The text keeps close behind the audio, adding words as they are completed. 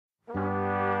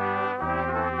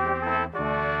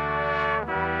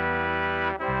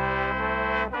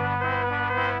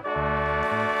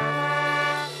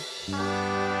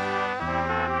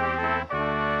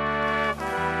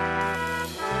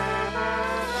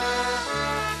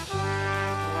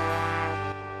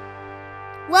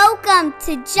Welcome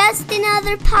to Just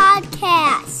Another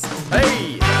Podcast.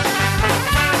 Hey!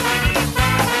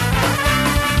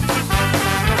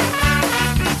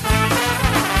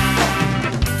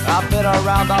 I've been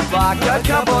around the block a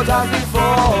couple times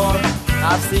before.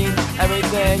 I've seen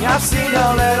everything, I've seen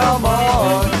a little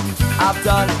more. I've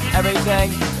done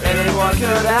everything anyone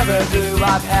could ever do.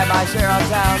 I've had my share of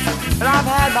towns, and I've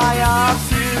had my ups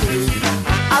too.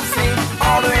 I've seen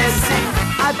all there is to see,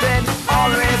 I've been all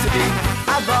there is to be.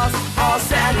 I've lost all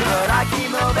sanity, but I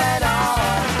keep moving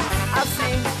on. I've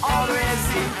seen all there is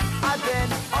to see, I've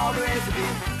been all there is to be.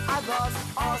 I've lost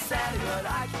all sanity, but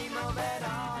I keep moving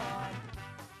on.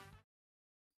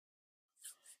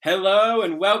 Hello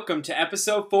and welcome to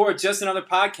episode 4 of Just Another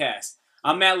Podcast.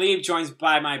 I'm Matt Lieb, joined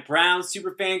by my Browns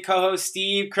superfan co-host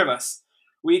Steve Krivas.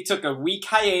 We took a week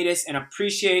hiatus and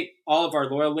appreciate all of our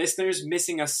loyal listeners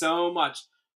missing us so much.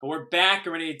 But we're back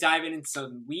and ready to dive into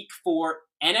some week 4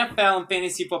 NFL and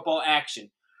fantasy football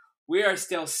action. We are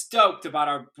still stoked about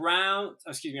our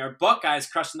Buckeyes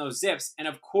crushing those Zips, and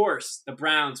of course the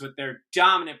Browns with their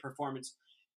dominant performance,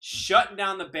 shutting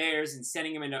down the Bears and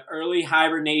sending them into early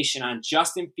hibernation on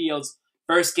Justin Fields'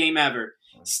 first game ever.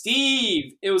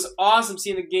 Steve, it was awesome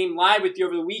seeing the game live with you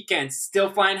over the weekend.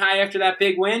 Still flying high after that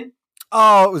big win?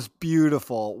 Oh, it was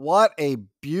beautiful. What a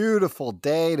beautiful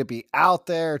day to be out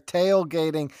there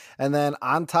tailgating. And then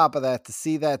on top of that, to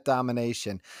see that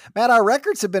domination. Matt, our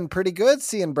records have been pretty good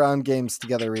seeing Brown games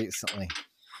together recently.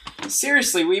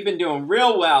 Seriously, we've been doing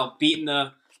real well, beating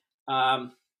the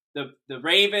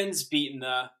Ravens, beating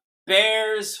the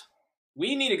Bears.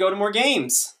 We need to go to more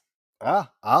games.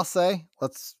 I'll say,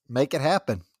 let's make it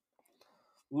happen.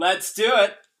 Let's do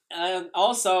it. And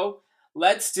also,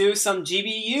 let's do some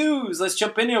GBUs. Let's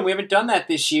jump in here. We haven't done that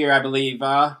this year, I believe.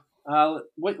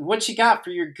 What you got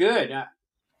for your good?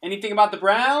 Anything about the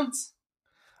Browns?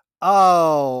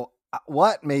 Oh,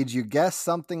 what made you guess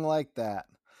something like that?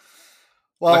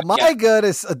 Well, my good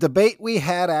is a debate we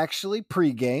had actually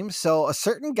pregame. So a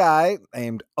certain guy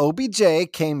named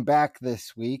OBJ came back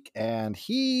this week, and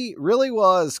he really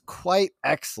was quite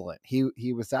excellent.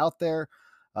 He was out there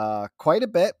quite a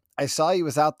bit. I saw he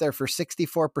was out there for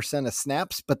 64% of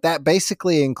snaps, but that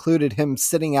basically included him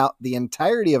sitting out the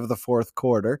entirety of the fourth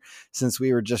quarter since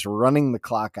we were just running the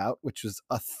clock out, which was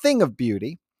a thing of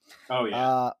beauty. Oh,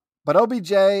 yeah. But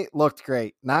OBJ looked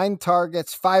great. 9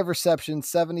 targets, 5 receptions,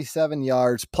 77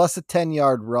 yards, plus a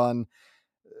 10-yard run.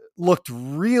 Looked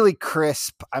really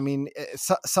crisp. I mean,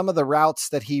 some of the routes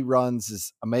that he runs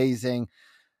is amazing.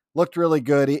 Looked really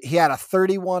good. He had a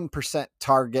 31%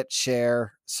 target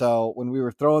share. So when we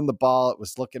were throwing the ball, it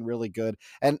was looking really good.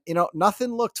 And,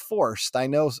 nothing looked forced. I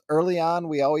know early on,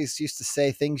 we always used to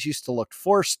say things used to look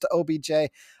forced to OBJ.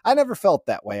 I never felt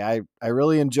that way. I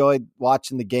really enjoyed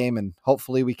watching the game, and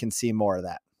hopefully we can see more of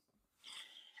that.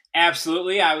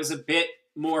 Absolutely. I was a bit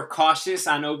more cautious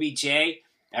on OBJ.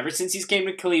 Ever since he's came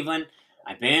to Cleveland,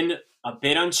 I've been a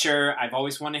bit unsure. I've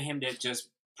always wanted him to just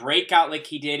break out like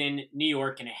he did in New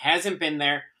York, and it hasn't been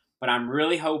there, but I'm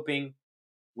really hoping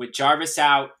with Jarvis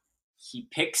out, he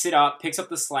picks up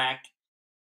the slack,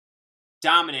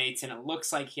 dominates, and it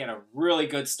looks like he had a really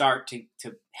good start to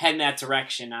head in that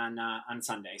direction on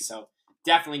Sunday. So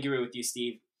definitely agree with you,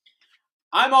 Steve.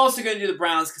 I'm also going to do the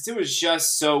Browns because it was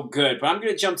just so good, but I'm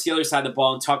going to jump to the other side of the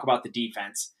ball and talk about the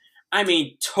defense. I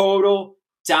mean, total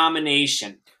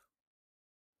domination.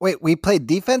 Wait, we played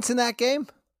defense in that game?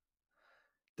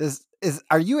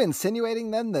 Are you insinuating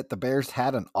then that the Bears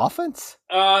had an offense?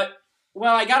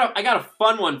 Well, I got a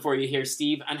fun one for you here,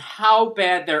 Steve, on how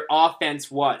bad their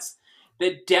offense was.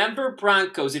 The Denver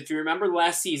Broncos, if you remember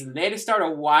last season, they had to start a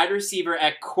wide receiver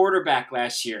at quarterback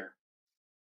last year.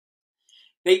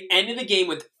 They ended the game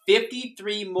with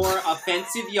 53 more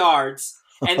offensive yards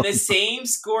and the same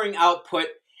scoring output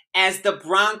as the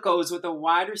Broncos with a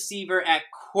wide receiver at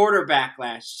quarterback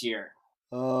last year.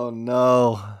 Oh,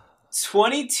 no.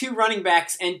 22 running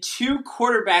backs and 2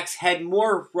 quarterbacks had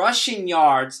more rushing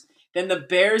yards than the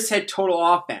Bears had total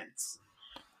offense.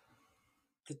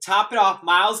 To top it off,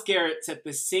 Myles Garrett set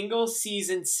the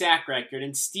single-season sack record.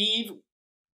 And Steve,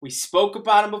 we spoke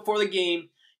about him before the game.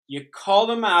 You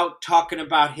called him out talking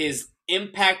about his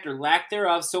impact or lack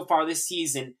thereof so far this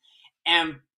season.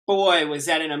 And boy, was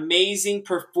that an amazing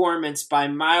performance by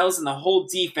Myles and the whole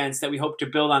defense that we hope to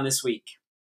build on this week.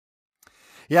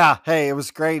 Yeah, hey, it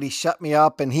was great. He shut me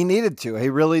up, and he needed to. He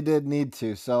really did need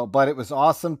to. But it was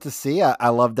awesome to see. I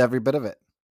loved every bit of it.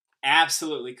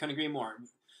 Absolutely. Couldn't agree more.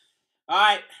 All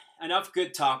right, enough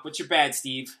good talk. What's your bad,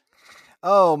 Steve?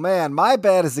 Oh, man, my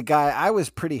bad is a guy I was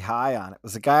pretty high on. It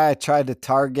was a guy I tried to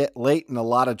target late in a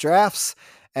lot of drafts,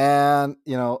 And,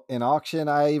 in auction,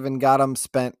 I even got him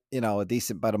spent, a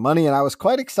decent bit of money, and I was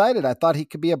quite excited. I thought he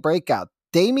could be a breakout.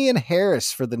 Damian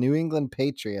Harris for the New England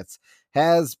Patriots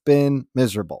has been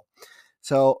miserable.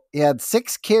 So he had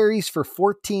 6 carries for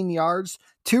 14 yards,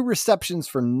 2 receptions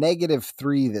for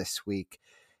 -3 this week.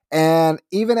 And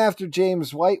even after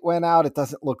James White went out, it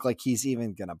doesn't look like he's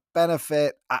even going to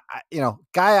benefit.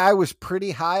 Guy I was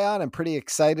pretty high on and pretty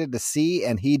excited to see,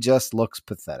 and he just looks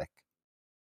pathetic.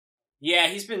 Yeah,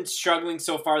 he's been struggling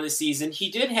so far this season. He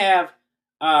did have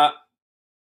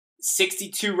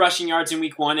 62 rushing yards in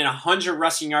week 1 and 100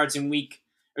 rushing yards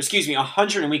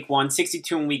 100 in week 1,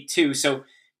 62 in week 2. So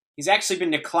he's actually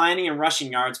been declining in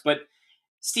rushing yards. But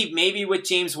Steve, maybe with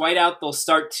James White out, they'll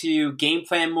start to game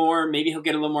plan more. Maybe he'll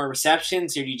get a little more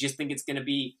receptions, or do you just think it's going to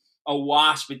be a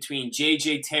wash between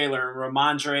J.J. Taylor and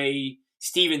Ramondre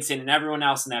Stevenson and everyone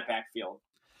else in that backfield?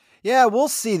 Yeah, we'll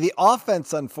see. The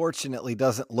offense, unfortunately,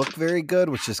 doesn't look very good,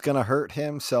 which is going to hurt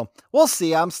him. So we'll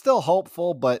see. I'm still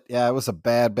hopeful, but yeah, it was a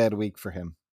bad week for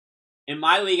him. In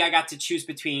my league, I got to choose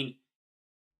between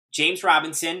James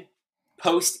Robinson,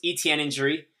 post-ETN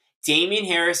injury, Damian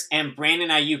Harris, and Brandon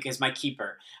Ayuk as my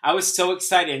keeper. I was so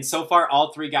excited, and so far,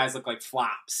 all 3 guys look like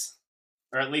flops,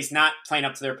 or at least not playing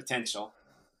up to their potential.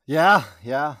 Yeah,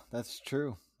 that's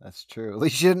true. At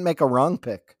least you didn't make a wrong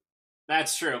pick.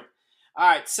 That's true. All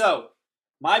right, so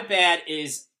my bad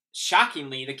is,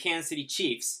 shockingly, the Kansas City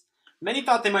Chiefs. Many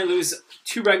thought they might lose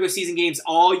 2 regular season games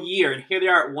all year, and here they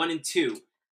are at 1-2.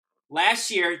 Last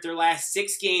year, their last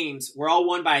 6 games were all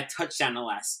won by a touchdown or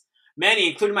less. Many,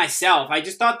 including myself, I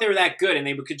just thought they were that good and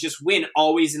they could just win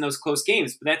always in those close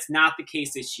games, but that's not the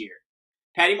case this year.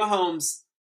 Patty Mahomes,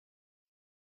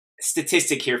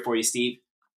 statistic here for you, Steve.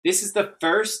 This is the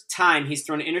first time he's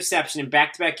thrown an interception in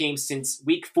back-to-back games since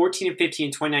week 14 and 15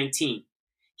 in 2019.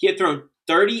 He had thrown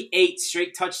 38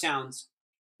 straight touchdowns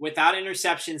without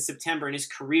interception in September in his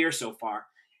career so far,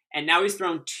 and now he's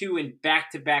thrown 2 in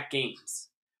back-to-back games.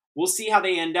 We'll see how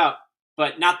they end up,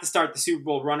 but not to start the Super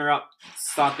Bowl runner-up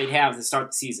thought they'd have to start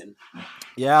the season.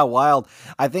 Yeah, wild.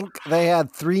 I think they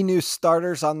had 3 new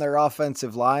starters on their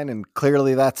offensive line, and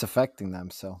clearly that's affecting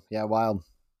them. So, yeah, wild.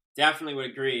 Definitely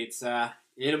would agree.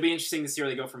 It'll be interesting to see where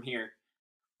they go from here.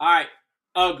 All right,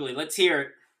 Ugly, let's hear it.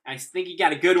 I think you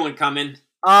got a good one coming.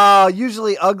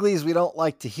 Usually uglies we don't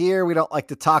like to hear, we don't like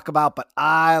to talk about, but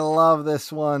I love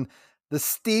this one. The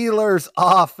Steelers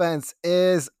offense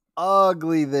is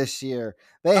ugly this year.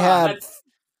 They had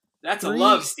that's a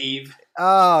love, Steve.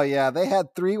 Oh yeah, they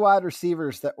had 3 wide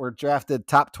receivers that were drafted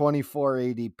top 24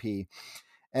 ADP.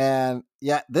 And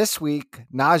yet this week,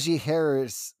 Najee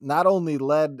Harris not only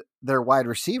led their wide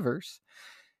receivers,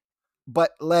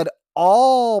 but led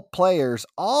all players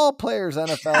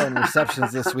NFL in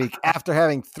receptions this week after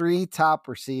having 3 top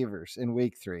receivers in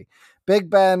week 3. Big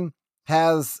Ben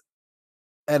has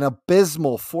an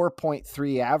abysmal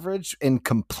 4.3 average in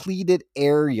completed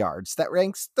air yards. That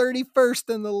ranks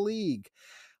 31st in the league.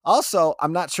 Also,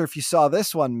 I'm not sure if you saw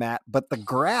this one, Matt, but the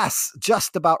grass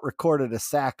just about recorded a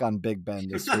sack on Big Ben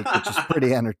this week, which is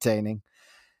pretty entertaining.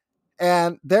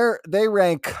 And they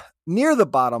rank near the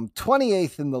bottom,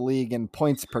 28th in the league in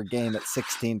points per game at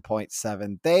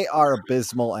 16.7. They are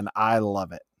abysmal, and I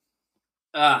love it.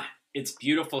 It's a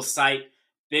beautiful sight.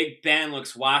 Big Ben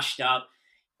looks washed up.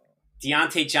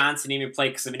 Deontay Johnson didn't even play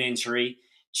because of an injury.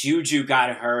 Juju got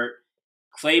hurt.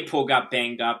 Claypool got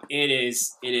banged up. It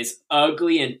is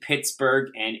ugly in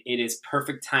Pittsburgh, and it is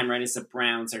perfect time right as the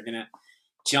Browns are going to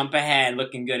jump ahead,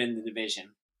 looking good in the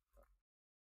division.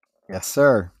 Yes,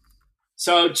 sir.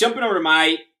 So jumping over to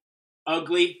my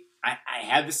ugly, I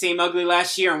had the same ugly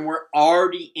last year, and we're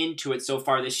already into it so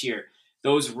far this year.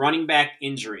 Those running back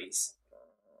injuries.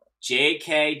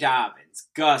 J.K. Dobbins,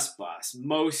 Gus Bus,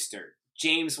 Mostert,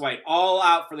 James White, all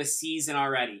out for the season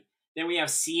already. Then we have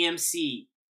CMC,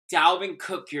 Dalvin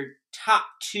Cook, your top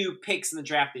 2 picks in the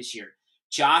draft this year.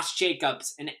 Josh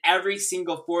Jacobs, and every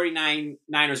single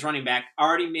 49ers running back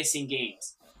already missing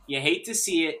games. You hate to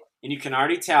see it, and you can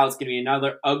already tell it's going to be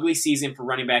another ugly season for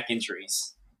running back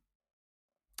injuries.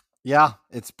 Yeah,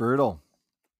 it's brutal.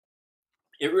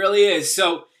 It really is.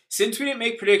 So, since we didn't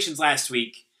make predictions last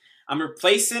week, I'm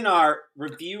replacing our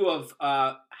review of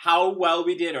how well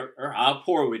we did or how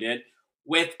poor we did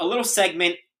with a little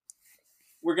segment.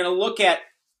 We're going to look at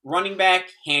running back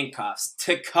handcuffs.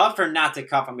 To cuff or not to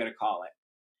cuff, I'm going to call it.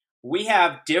 We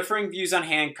have differing views on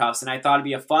handcuffs, and I thought it'd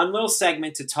be a fun little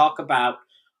segment to talk about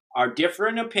our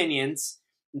different opinions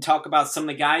and talk about some of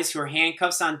the guys who are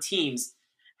handcuffs on teams,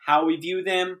 how we view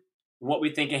them, and what we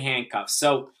think of handcuffs.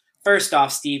 So, first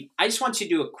off, Steve, I just want you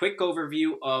to do a quick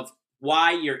overview of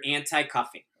why you're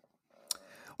anti-cuffing.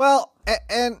 Well,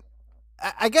 and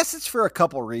I guess it's for a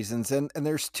couple reasons, and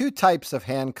there's two types of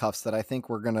handcuffs that I think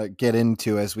we're going to get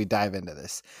into as we dive into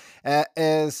this.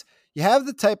 As you have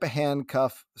the type of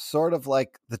handcuff, sort of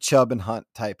like the Chubb and Hunt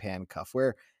type handcuff,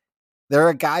 where they're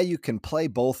a guy you can play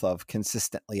both of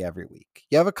consistently every week.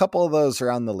 You have a couple of those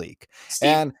around the league. Steve,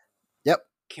 and yep.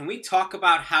 Can we talk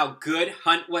about how good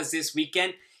Hunt was this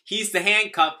weekend? He's the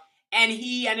handcuff, and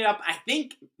he ended up, I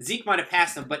think Zeke might have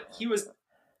passed him, but he was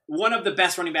one of the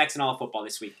best running backs in all of football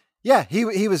this week. Yeah,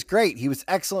 he was great. He was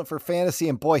excellent for fantasy,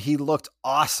 and boy, he looked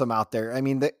awesome out there. I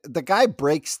mean, the guy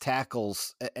breaks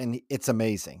tackles, and it's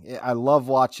amazing. I love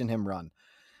watching him run.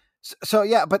 So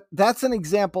yeah, but that's an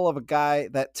example of a guy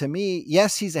that, to me,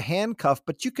 yes, he's a handcuff,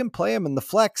 but you can play him in the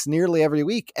flex nearly every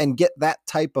week and get that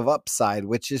type of upside,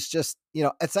 which is just,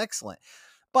 it's excellent.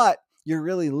 But you're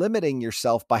really limiting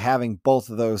yourself by having both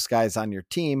of those guys on your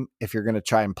team if you're going to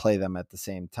try and play them at the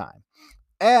same time.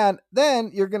 And then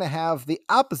you're going to have the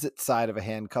opposite side of a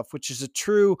handcuff, which is a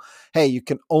true, hey, you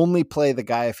can only play the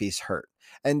guy if he's hurt.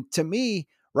 And to me,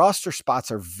 roster spots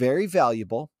are very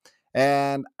valuable.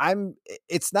 And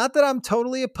it's not that I'm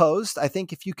totally opposed. I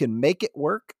think if you can make it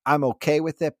work, I'm okay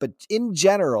with it. But in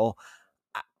general,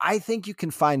 I think you can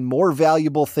find more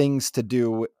valuable things to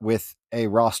do with a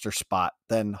roster spot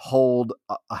than hold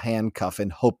a handcuff in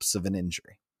hopes of an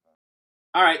injury.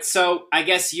 All right. So I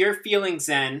guess your feelings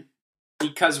then,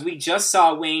 because we just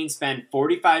saw Wayne spend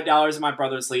 $45 in my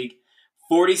brother's league,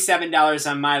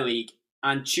 $47 on my league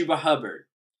on Chuba Hubbard.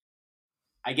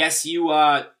 I guess you,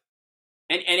 And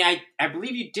I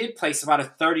believe you did place about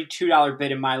a $32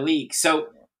 bid in my league. So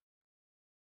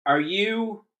how do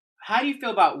you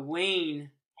feel about Wayne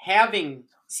having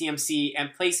CMC and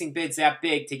placing bids that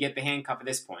big to get the handcuff at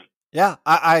this point? Yeah,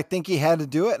 I think he had to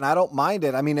do it, and I don't mind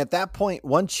it. I mean, at that point,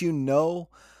 once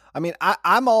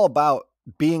I'm all about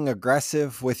being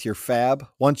aggressive with your fab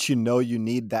once you know you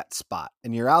need that spot.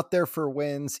 And you're out there for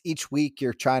wins. Each week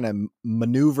you're trying to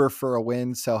maneuver for a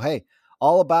win. So, hey,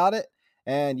 all about it.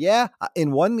 And yeah,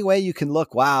 in one way you can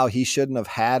look, wow, he shouldn't have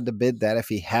had to bid that if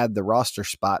he had the roster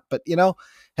spot. But,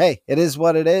 hey, it is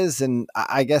what it is. And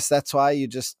I guess that's why you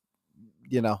just,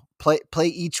 play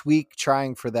each week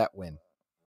trying for that win.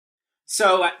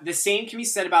 So the same can be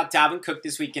said about Dalvin Cook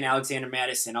this week and Alexander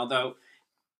Mattison, although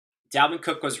Dalvin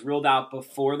Cook was ruled out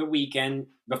before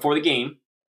the game,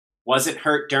 wasn't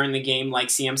hurt during the game like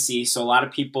CMC. So a lot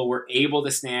of people were able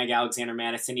to snag Alexander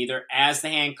Mattison either as the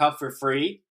handcuff for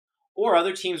free, or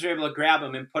other teams were able to grab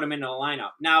him and put him into the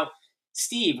lineup. Now,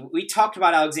 Steve, we talked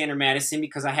about Alexander Mattison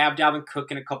because I have Dalvin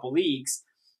Cook in a couple leagues.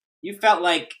 You felt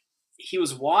like he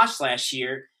was washed last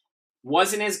year,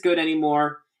 wasn't as good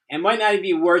anymore, and might not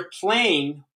be worth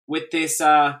playing with this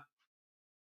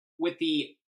with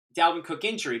the Dalvin Cook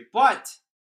injury. But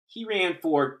he ran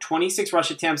for 26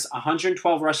 rush attempts,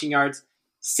 112 rushing yards,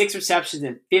 6 receptions,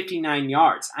 and 59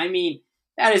 yards. I mean,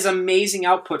 that is amazing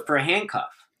output for a handcuff.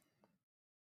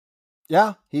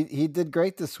 Yeah, he did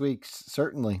great this week,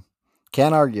 certainly.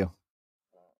 Can't argue.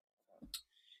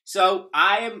 So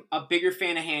I am a bigger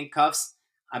fan of handcuffs.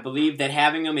 I believe that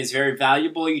having them is very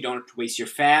valuable. You don't have to waste your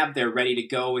fab. They're ready to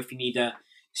go if you need to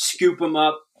scoop them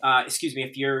up.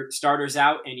 If your starter's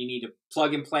out and you need to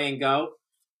plug and play and go.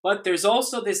 But there's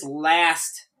also this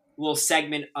last little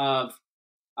segment of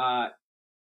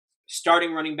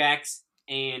starting running backs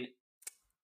and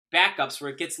backups where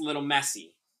it gets a little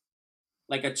messy.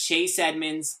 Like a Chase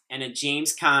Edmonds and a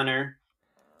James Conner.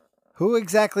 Who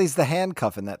exactly is the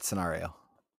handcuff in that scenario?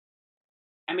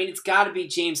 I mean, it's got to be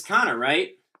James Conner,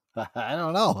 right? I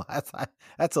don't know.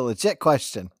 That's a legit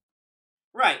question.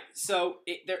 Right. So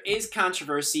there is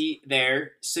controversy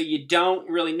there. So you don't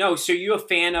really know. So are you a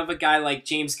fan of a guy like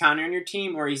James Conner on your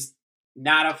team, or he's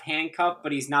not a handcuff,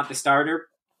 but he's not the starter?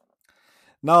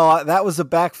 No, that was a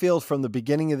backfield from the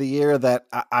beginning of the year that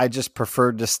I just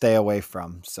preferred to stay away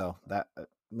from. So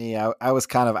I was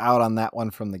kind of out on that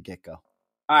one from the get-go.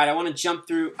 All right, I want to jump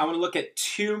through. I want to look at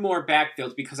two more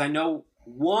backfields because I know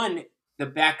one, the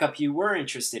backup you were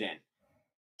interested in,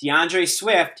 DeAndre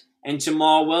Swift and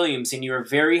Jamal Williams, and you were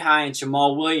very high on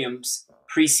Jamal Williams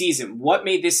preseason. What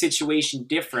made this situation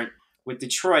different with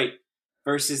Detroit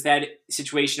versus that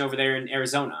situation over there in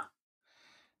Arizona?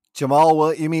 You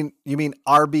mean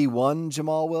RB1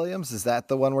 Jamal Williams? Is that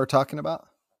the one we're talking about?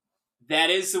 That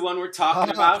is the one we're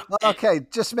talking about. Okay,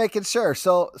 just making sure.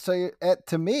 So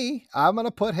to me, I'm going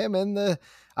to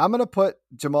put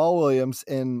Jamal Williams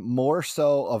in more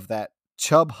so of that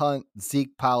Chubb Hunt,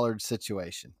 Zeke Pollard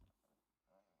situation.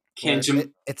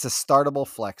 It's a startable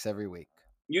flex every week.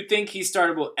 You think he's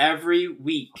startable every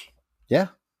week? Yeah.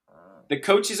 The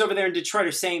coaches over there in Detroit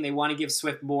are saying they want to give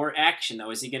Swift more action,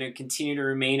 though. Is he going to continue to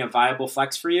remain a viable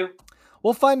flex for you?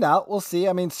 We'll find out. We'll see.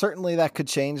 I mean, certainly that could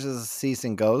change as the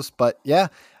season goes. But yeah,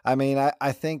 I mean,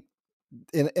 I think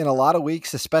in a lot of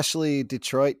weeks, especially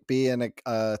Detroit being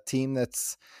a team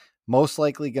that's most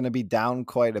likely going to be down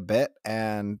quite a bit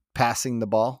and passing the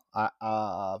ball.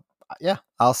 Yeah,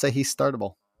 I'll say he's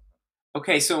startable.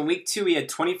 Okay, so in week 2, he had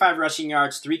 25 rushing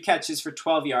yards, 3 catches for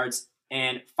 12 yards,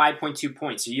 and 5.2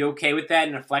 points. Are you okay with that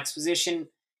in a flex position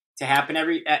to happen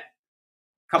every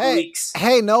couple weeks?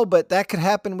 Hey, no, but that could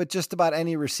happen with just about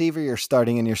any receiver you're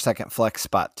starting in your second flex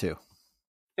spot too.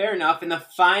 Fair enough. And the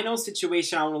final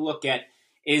situation I want to look at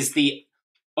is the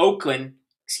Oakland,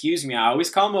 I always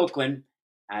call them Oakland.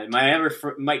 I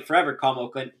might forever call them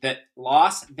Oakland, the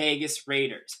Las Vegas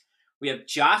Raiders. We have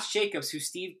Josh Jacobs, who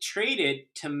Steve traded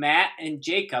to Matt and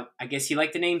Jacob. I guess he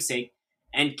liked the namesake.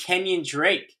 And Kenyon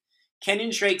Drake. Kenyon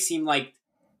Drake seemed like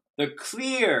the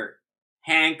clear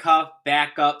handcuff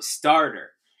backup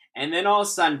starter. And then all of a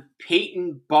sudden,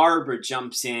 Peyton Barber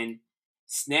jumps in,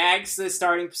 snags the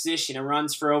starting position, and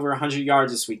runs for over 100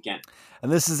 yards this weekend.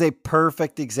 And this is a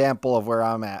perfect example of where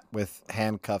I'm at with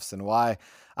handcuffs and why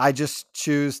I just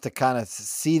choose to kind of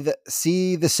see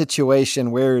the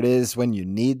situation where it is when you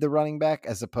need the running back,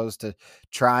 as opposed to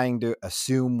trying to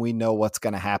assume we know what's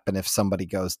going to happen if somebody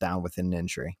goes down with an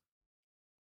injury.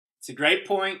 It's a great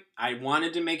point. I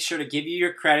wanted to make sure to give you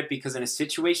your credit because in a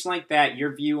situation like that,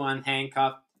 your view on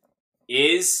handcuff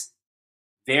is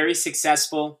very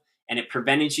successful, and it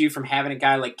prevented you from having a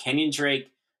guy like Kenyon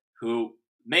Drake, who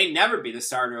may never be the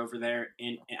starter over there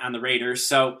on the Raiders.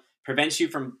 So prevents you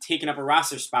from taking up a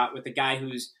roster spot with a guy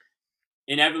who's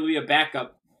inevitably a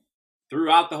backup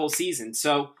throughout the whole season.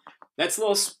 So that's a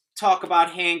little talk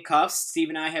about handcuffs. Steve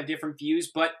and I have different views,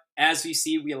 but as we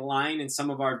see, we align in some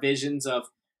of our visions of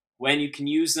when you can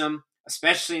use them,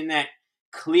 especially in that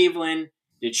Cleveland,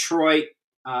 Detroit,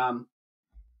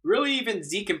 really even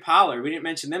Zeke and Pollard. We didn't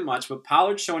mention them much, but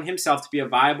Pollard's showing himself to be a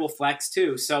viable flex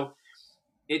too. So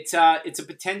it's a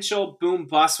potential boom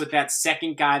bust with that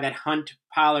second guy, that Hunt,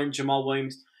 Pollard, and Jamal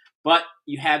Williams. But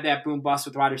you have that boom bust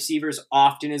with wide receivers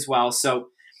often as well. So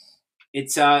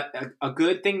it's a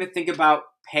good thing to think about,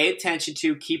 pay attention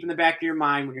to, keep in the back of your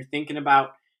mind when you're thinking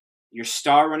about your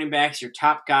star running backs, your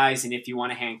top guys, and if you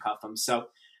want to handcuff them. So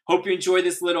hope you enjoy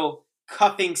this little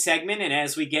cuffing segment. And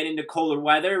as we get into colder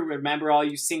weather, remember all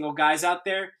you single guys out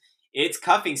there, it's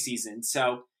cuffing season.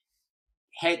 So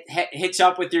hitch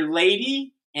up with your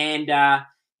lady and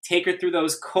take her through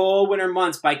those cold winter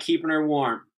months by keeping her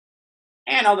warm.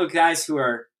 And all the guys who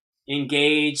are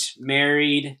engaged,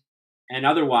 married, and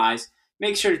otherwise,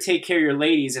 make sure to take care of your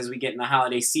ladies as we get in the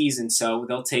holiday season so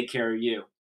they'll take care of you.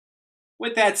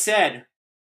 With that said,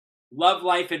 love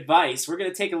life advice. We're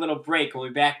going to take a little break. We'll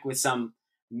be back with some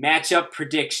matchup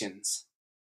predictions.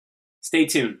 Stay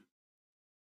tuned.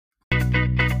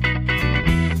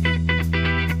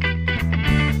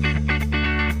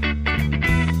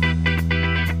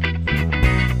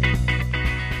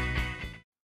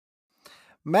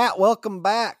 Matt, welcome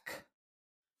back.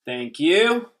 Thank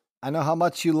you. I know how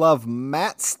much you love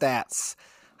Matt stats.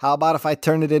 How about if I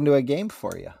turn it into a game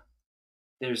for you?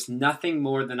 There's nothing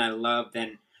more than I love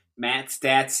than Matt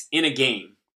stats in a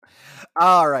game.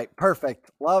 All right,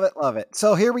 perfect. Love it, love it.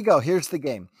 So here we go. Here's the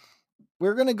game.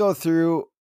 We're going to go through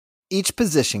each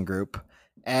position group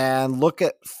and look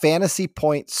at fantasy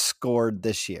points scored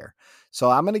this year.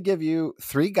 So I'm going to give you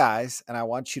 3 guys, and I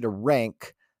want you to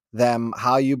rank them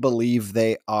how you believe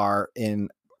they are in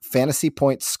fantasy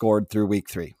points scored through week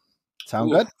 3. Sound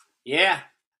good? Yeah.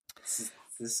 This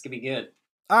is going to be good.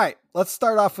 All right, let's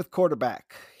start off with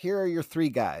quarterback. Here are your 3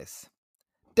 guys.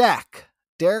 Dak,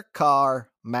 Derek Carr,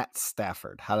 Matt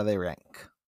Stafford. How do they rank?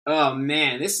 Oh,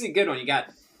 man, this is a good one. You got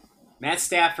Matt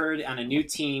Stafford on a new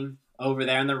team over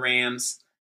there in the Rams.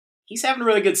 He's having a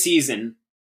really good season.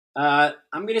 I'm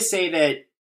going to say that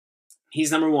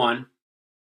he's number 1.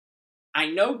 I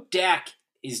know Dak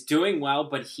is doing well,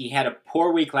 but he had a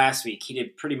poor week last week. He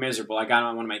did pretty miserable. I got him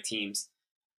on one of my teams.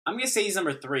 I'm going to say he's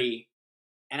number 3.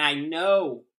 And I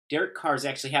know Derek Carr is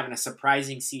actually having a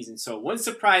surprising season, so it wouldn't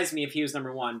surprise me if he was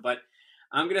number 1, but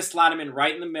I'm going to slot him in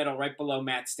right in the middle, right below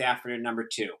Matt Stafford at number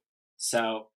 2.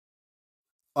 So,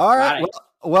 all right.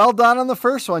 Well done on the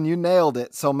first one. You nailed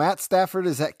it. So Matt Stafford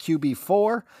is at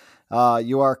QB4.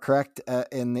 You are correct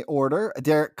in the order.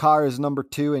 Derek Carr is number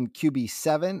 2 in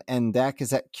QB7, and Dak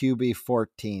is at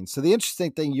QB14. So the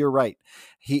interesting thing, you're right.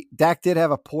 Dak did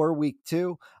have a poor week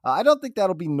too. I don't think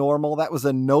that'll be normal. That was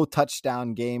a no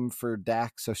touchdown game for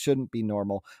Dak, so shouldn't be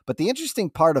normal. But the interesting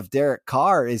part of Derek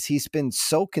Carr is he's been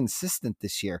so consistent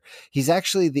this year. He's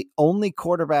actually the only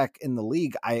quarterback in the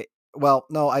league well,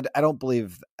 no, I don't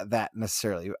believe that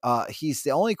necessarily. He's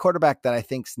the only quarterback that I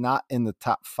think's not in the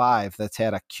top 5 that's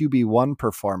had a QB1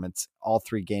 performance all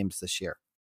 3 games this year.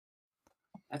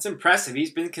 That's impressive.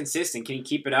 He's been consistent. Can he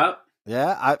keep it up?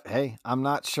 Yeah, I'm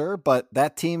not sure, but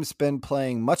that team's been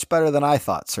playing much better than I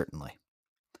thought, certainly.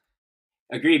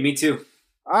 Agreed, me too.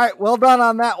 All right, well done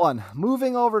on that one.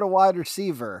 Moving over to wide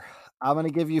receiver. I'm going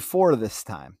to give you 4 this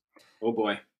time. Oh,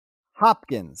 boy.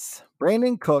 Hopkins,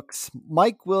 Brandon Cooks,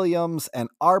 Mike Williams, and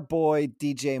our boy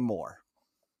DJ Moore.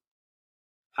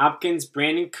 Hopkins,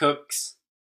 Brandon Cooks,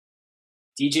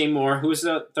 DJ Moore. Who's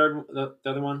the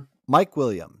other one? Mike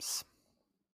Williams.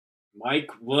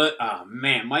 Mike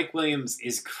Williams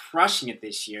is crushing it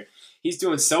this year. He's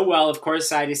doing so well. Of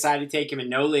course, I decided to take him in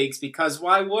no leagues because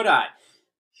why would I?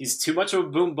 He's too much of a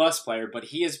boom-bust player, but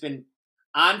he has been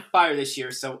on fire this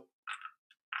year, so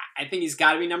I think he's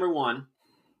got to be number 1.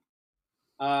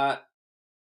 Now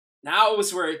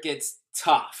is where it gets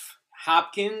tough.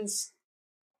 Hopkins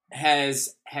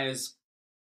has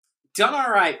done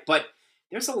all right, but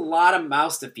there's a lot of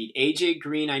mouths to feed. AJ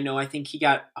Green, I think he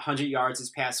got 100 yards this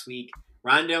past week.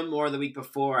 Rondale Moore the week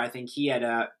before, I think he had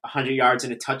 100 yards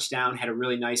and a touchdown, had a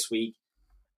really nice week.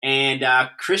 And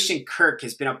Christian Kirk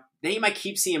has been a name I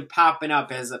keep seeing popping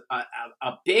up as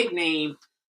a big name,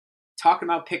 talking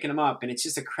about picking him up, and it's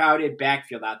just a crowded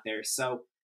backfield out there. So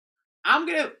I'm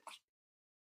going to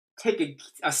take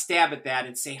a stab at that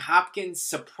and say Hopkins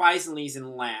surprisingly is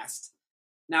in last.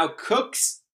 Now,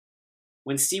 Cooks,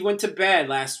 when Steve went to bed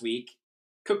last week,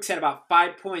 Cooks had about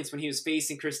 5 points when he was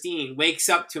facing Christine, wakes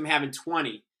up to him having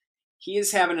 20. He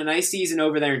is having a nice season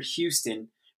over there in Houston.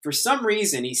 For some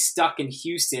reason, he's stuck in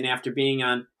Houston after being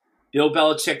on Bill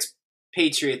Belichick's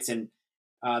Patriots and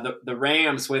the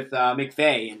Rams with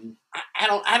McVay. And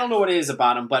I don't know what it is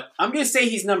about him, but I'm going to say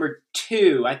he's number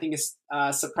 2. I think it's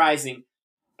surprising.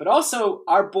 But also,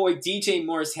 our boy DJ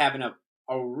Moore is having a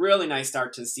really nice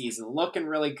start to the season, looking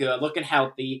really good, looking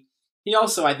healthy. He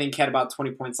also, I think, had about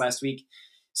 20 points last week.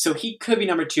 So he could be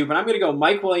number 2, but I'm going to go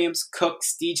Mike Williams,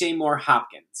 Cooks, DJ Moore,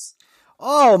 Hopkins.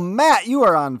 Oh, Matt, you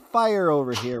are on fire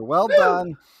over here. Well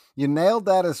done. You nailed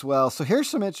that as well. So here's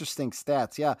some interesting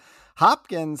stats. Yeah,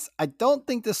 Hopkins, I don't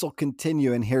think this will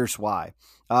continue, and here's why.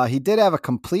 He did have a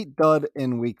complete dud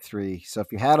in week 3. So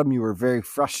if you had him, you were very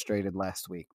frustrated last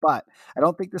week. But I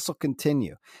don't think this will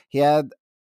continue. He had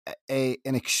an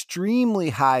extremely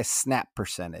high snap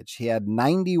percentage. He had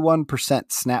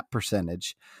 91% snap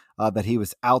percentage that he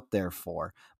was out there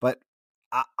for. But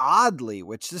oddly,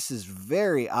 which this is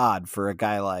very odd for a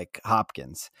guy like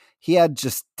Hopkins, he had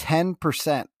just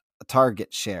 10%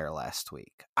 target share last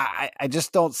week. I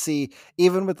just don't see,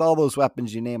 even with all those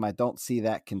weapons you name, I don't see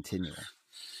that continuing.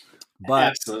 But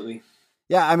absolutely.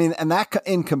 Yeah, I mean, and that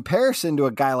in comparison to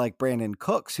a guy like Brandon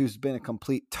Cooks, who's been a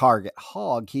complete target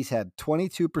hog, he's had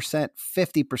 22%,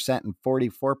 50%, and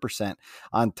 44%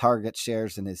 on target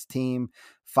shares in his team,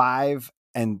 5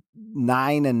 and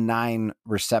 9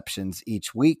 receptions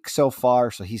each week so far.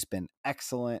 So he's been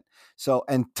excellent. So,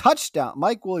 and touchdown,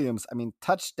 Mike Williams, I mean,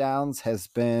 touchdowns has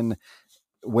been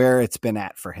where it's been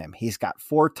at for him. He's got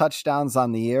 4 touchdowns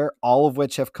on the year, all of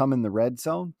which have come in the red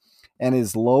zone. And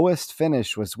his lowest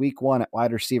finish was week 1 at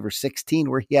wide receiver 16,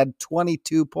 where he had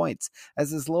 22 points as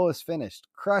his lowest finish,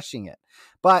 crushing it.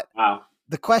 But wow.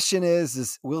 The question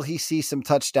is will he see some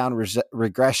touchdown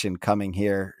regression coming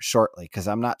here shortly? Because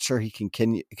I'm not sure he can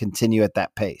continue at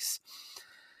that pace.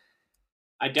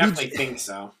 I definitely think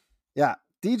so. Yeah.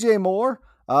 DJ Moore,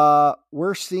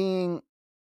 we're seeing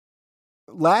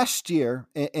last year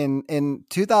in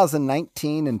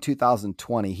 2019 and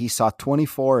 2020, he saw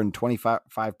 24 and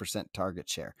 25% target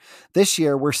share. This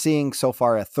year, we're seeing so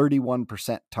far a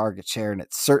 31% target share, and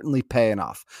it's certainly paying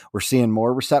off. We're seeing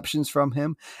more receptions from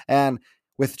him. And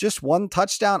with just 1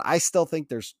 touchdown, I still think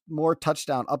there's more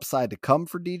touchdown upside to come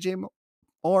for DJ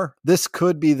Moore. This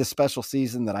could be the special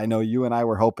season that I know you and I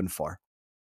were hoping for.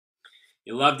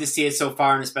 You love to see it so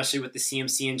far, and especially with the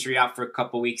CMC injury out for a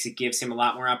couple weeks, it gives him a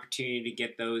lot more opportunity to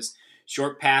get those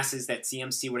short passes that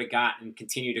CMC would have got and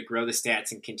continue to grow the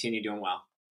stats and continue doing well.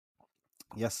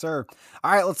 Yes, sir.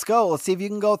 All right, let's go. Let's see if you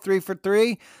can go 3 for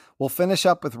 3. We'll finish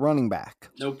up with running back.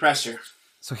 No pressure.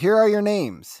 So here are your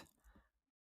names: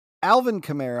 Alvin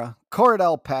Kamara,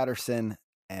 Cordell Patterson,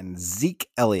 and Zeke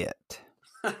Elliott.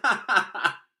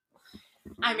 I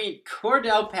mean,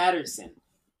 Cordell Patterson.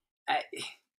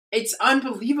 It's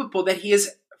unbelievable that he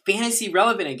is fantasy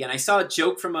relevant again. I saw a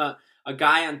joke from a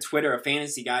guy on Twitter, a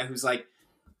fantasy guy, who's like,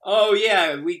 "Oh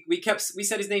yeah, we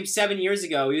said his name 7 years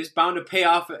ago. He was bound to pay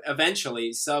off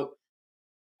eventually." So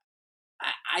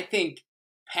I think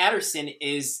Patterson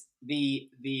is the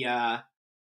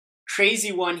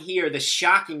crazy one here, the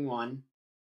shocking one.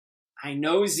 I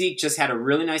know Zeke just had a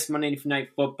really nice Monday Night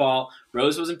Football.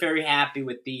 Rose wasn't very happy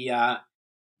with the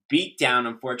beatdown,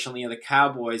 unfortunately, of the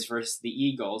Cowboys versus the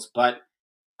Eagles. But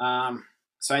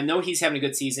so I know he's having a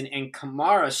good season. And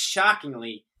Kamara,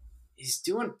 shockingly, is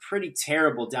doing pretty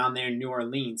terrible down there in New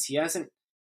Orleans. He hasn't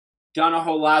done a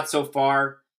whole lot so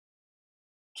far.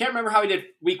 Can't remember how he did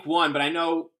week 1, but I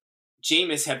know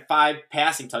Jameis had 5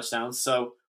 passing touchdowns.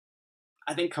 So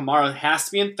I think Kamara has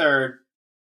to be in third.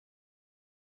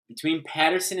 Between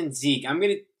Patterson and Zeke, I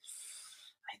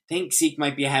think Zeke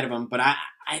might be ahead of him, but I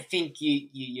think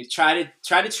you try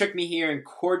to trick me here. And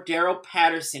Cordero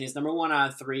Patterson is number 1 out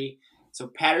of 3. So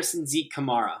Patterson, Zeke,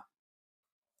 Kamara.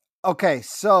 Okay,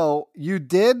 so you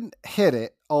did hit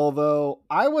it, although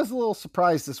I was a little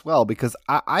surprised as well because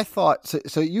I thought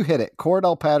so you hit it.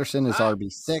 Cordell Patterson is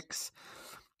RB6,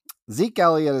 Zeke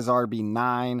Elliott is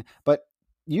RB9, but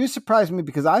you surprised me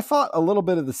because I thought a little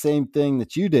bit of the same thing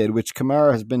that you did, which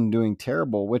Kamara has been doing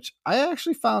terrible, which I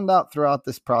actually found out throughout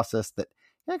this process that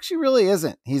he actually really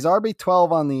isn't. He's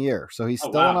RB12 on the year. So he's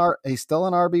still an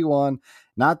RB1,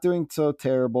 not doing so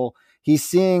terrible. He's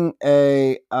seeing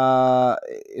if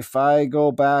I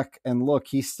go back and look,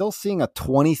 he's still seeing a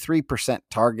 23%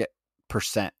 target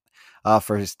percent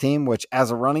for his team, which as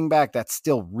a running back, that's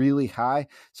still really high.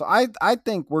 So I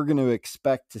think we're going to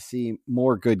expect to see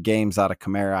more good games out of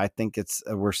Kamara. I think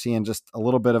we're seeing just a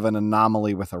little bit of an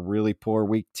anomaly with a really poor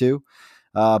week 2.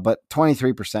 But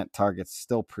 23% targets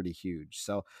still pretty huge.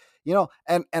 So,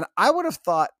 and I would have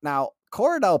thought now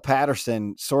Cordell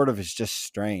Patterson sort of is just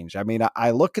strange. I mean,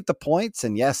 I look at the points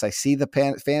and yes, I see the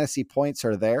fantasy points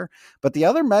are there, but the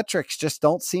other metrics just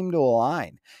don't seem to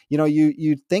align.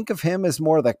 You think of him as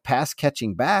more the pass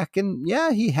catching back, and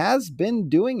yeah, he has been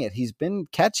doing it. He's been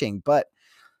catching, but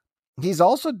he's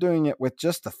also doing it with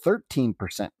just a 13%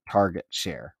 target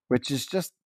share, which is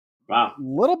just a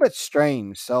little bit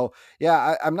strange. So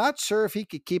yeah, I'm not sure if he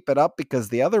could keep it up because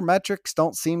the other metrics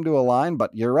don't seem to align,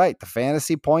 but you're right. The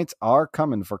fantasy points are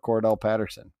coming for Cordell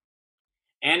Patterson.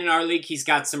 And in our league, he's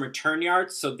got some return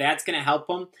yards, so that's going to help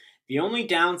him. The only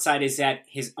downside is that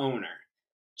his owner,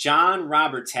 John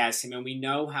Roberts, has him, and we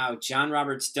know how John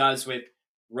Roberts does with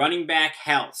running back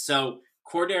health. So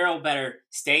Cordero better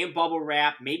stay in bubble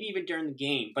wrap, maybe even during the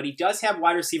game. But he does have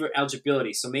wide receiver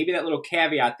eligibility, so maybe that little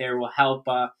caveat there will help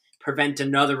prevent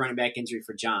another running back injury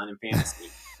for John in fantasy.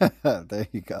 There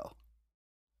you go.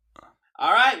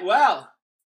 All right, well,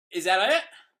 is that it?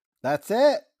 That's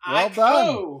it. Well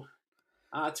done.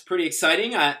 It's pretty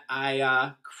exciting.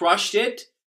 I crushed it.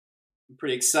 I'm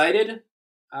pretty excited.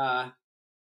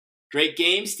 Great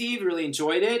game, Steve. Really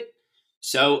enjoyed it.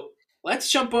 So let's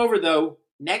jump over, though.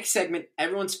 Next segment,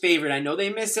 everyone's favorite. I know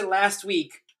they missed it last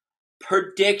week.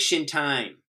 Prediction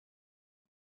time.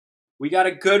 We got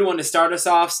a good one to start us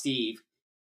off, Steve.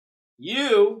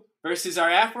 You versus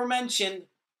our aforementioned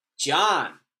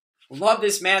John. Love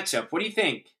this matchup. What do you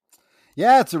think?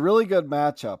 Yeah, it's a really good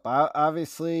matchup.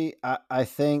 I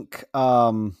think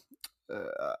I'm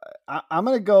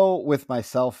going to go with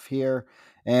myself here.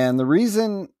 And the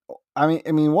reason,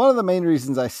 one of the main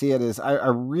reasons I see it is I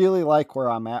really like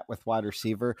where I'm at with wide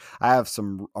receiver. I have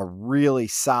a really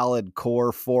solid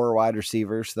core 4 wide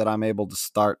receivers that I'm able to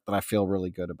start that I feel really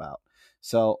good about.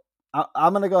 So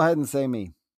I'm going to go ahead and say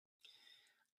me.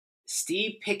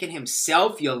 Steve picking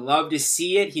himself. You'll love to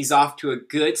see it. He's off to a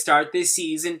good start this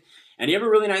season. And you have a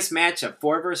really nice matchup,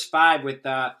 4 versus 5 with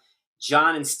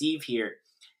John and Steve here.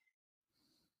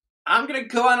 I'm going to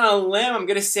go on a limb. I'm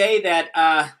going to say that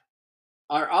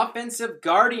our offensive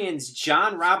guardians,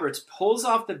 John Roberts, pulls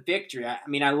off the victory.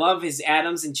 I love his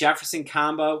Adams and Jefferson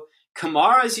combo.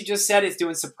 Kamara, as you just said, is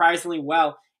doing surprisingly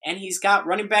well. And he's got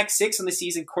running back 6 on the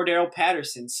season, Cordero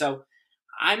Patterson. So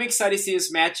I'm excited to see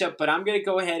this matchup, but I'm going to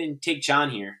go ahead and take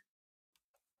John here.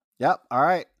 Yep. All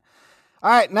right.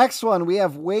 Next one. We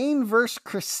have Wayne versus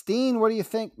Christine. What do you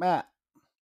think, Matt?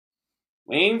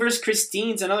 Wayne versus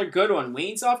Christine's another good one.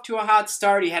 Wayne's off to a hot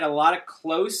start. He had a lot of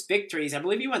close victories. I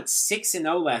believe he went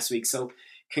 6-0 last week. So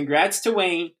congrats to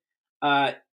Wayne.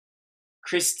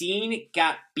 Christine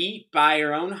got beat by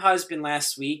her own husband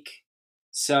last week.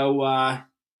 So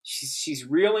she's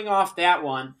reeling off that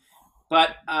one.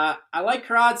 But I like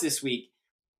her odds this week.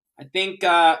 I think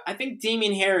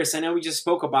Damian Harris, I know we just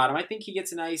spoke about him. I think he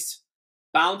gets a nice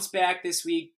bounce back this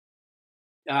week.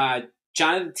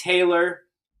 Jonathan Taylor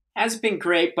hasn't been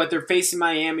great, but they're facing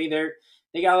Miami.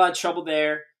 They got a lot of trouble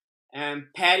there. And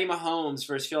Patty Mahomes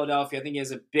versus Philadelphia, I think he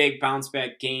has a big bounce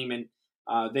back game, and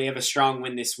they have a strong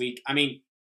win this week.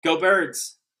 Go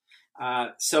Birds.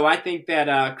 So I think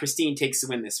that Christine takes the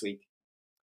win this week.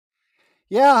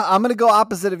 Yeah, I'm going to go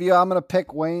opposite of you. I'm going to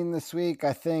pick Wayne this week.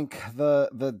 I think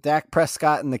the Dak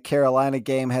Prescott in the Carolina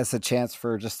game has a chance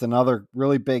for just another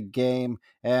really big game.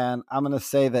 And I'm going to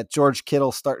say that George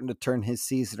Kittle's starting to turn his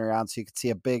season around. So you could see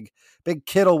a big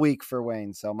Kittle week for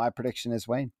Wayne. So my prediction is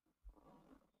Wayne.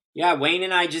 Yeah, Wayne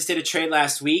and I just did a trade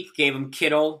last week. Gave him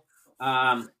Kittle.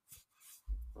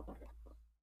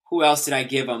 Who else did I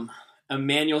give him?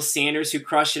 Emmanuel Sanders, who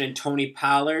crushed it, and Tony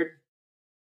Pollard.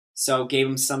 So gave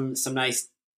him some nice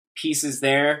pieces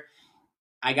there.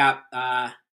 I got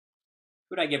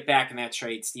who did I get back in that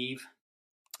trade, Steve?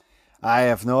 I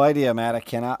have no idea, Matt. I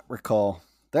cannot recall.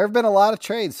 There have been a lot of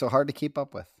trades, so hard to keep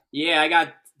up with. Yeah, I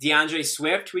got DeAndre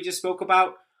Swift, we just spoke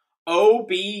about,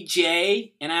 OBJ,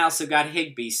 and I also got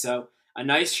Higbee. So a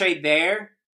nice trade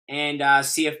there, and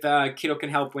see if Kittle can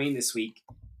help Wayne this week.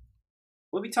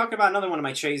 We'll be talking about another one of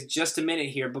my trades in just a minute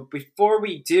here, but before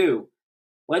we do,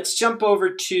 let's jump over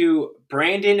to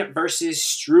Brandon versus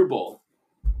Struble.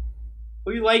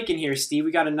 Who you liking here, Steve?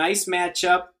 We got a nice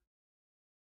matchup.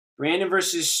 Brandon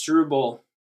versus Struble.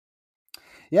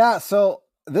 Yeah, so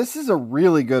this is a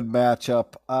really good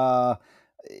matchup.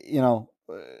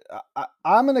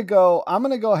 I'm gonna go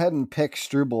ahead and pick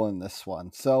Struble in this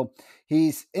one. So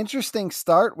he's interesting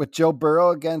start with Joe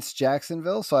Burrow against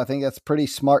Jacksonville. So I think that's pretty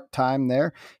smart time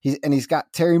there. He's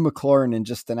got Terry McLaurin in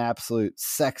just an absolute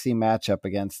sexy matchup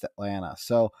against Atlanta.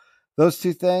 So those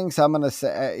two things, I'm gonna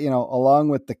say, along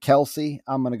with the Kelsey,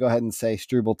 I'm gonna go ahead and say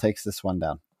Struble takes this one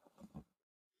down.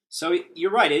 So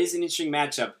you're right. It is an interesting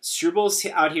matchup. Struble's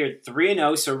out here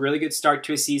 3-0, so a really good start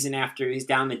to a season after he's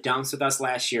down the dumps with us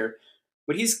last year.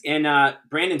 But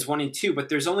Brandon's 1-2, but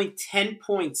there's only 10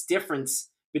 points difference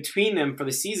between them for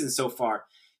the season so far.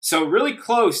 So really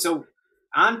close. So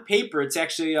on paper, it's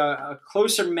actually a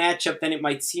closer matchup than it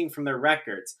might seem from their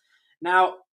records.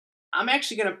 Now, I'm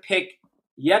actually going to pick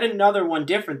yet another one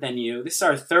different than you. This is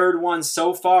our third one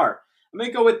so far. I'm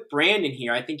going to go with Brandon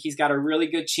here. I think he's got a really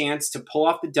good chance to pull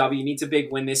off the W. He needs a big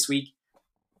win this week.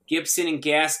 Gibson and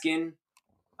Gaskin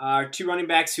are two running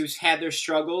backs who's had their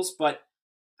struggles, but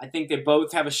I think they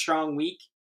both have a strong week.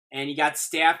 And you got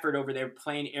Stafford over there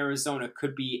playing Arizona.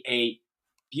 Could be a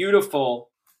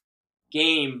beautiful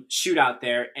game shootout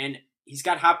there. And he's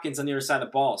got Hopkins on the other side of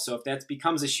the ball. So if that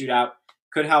becomes a shootout,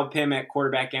 could help him at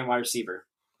quarterback and wide receiver.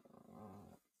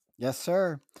 Yes,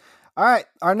 sir. All right.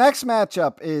 Our next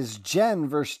matchup is Jen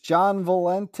versus John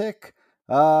Valentic.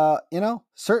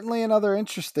 Certainly another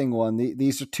interesting one.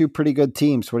 These are two pretty good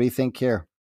teams. What do you think here?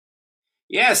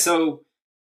 Yeah, so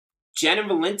Jen and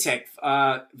Valentic.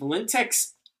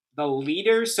 Valentic's the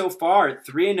leader so far,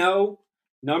 3-0,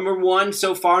 number one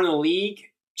so far in the league.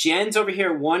 Jen's over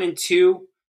here 1-2.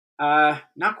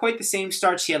 Not quite the same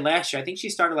start she had last year. I think she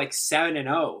started like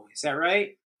 7-0. Is that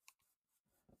right?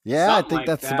 Yeah, Something I think like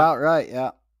that's that. about right.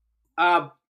 Yeah.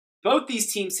 Both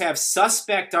these teams have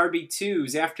suspect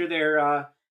RB2s after their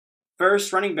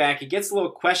first running back. It gets a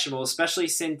little questionable, especially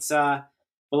since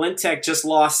Valentic just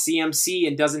lost CMC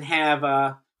and doesn't have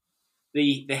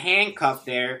the handcuff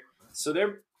there. So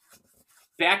their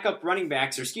backup running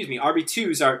backs,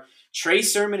 RB2s are Trey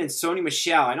Sermon and Sony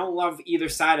Michel. I don't love either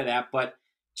side of that, but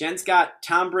Jen's got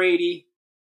Tom Brady,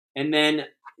 and then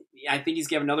I think he's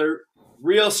going to have another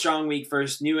real strong week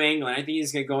versus New England. I think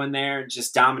he's going to go in there and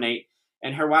just dominate.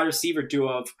 And her wide receiver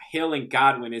duo of Hill and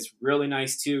Godwin is really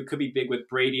nice too. Could be big with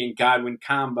Brady and Godwin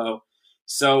combo.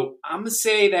 So I'm going to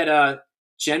say that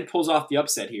Jen pulls off the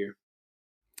upset here.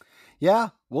 Yeah,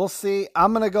 we'll see.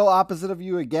 I'm going to go opposite of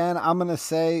you again. I'm going to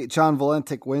say John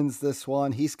Valentic wins this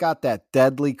one. He's got that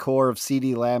deadly core of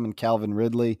CeeDee Lamb and Calvin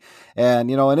Ridley. And,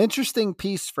 an interesting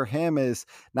piece for him is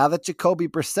now that Jacoby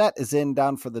Brissett is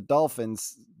down for the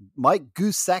Dolphins, Mike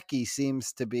Gesicki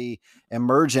seems to be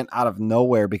emergent out of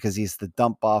nowhere because he's the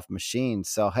dump-off machine.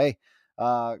 So, hey,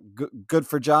 good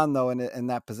for John, though, in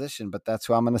that position. But that's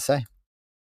who I'm going to say.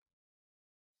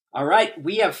 All right,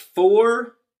 we have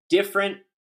 4 different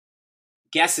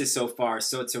guesses so far,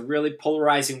 so it's a really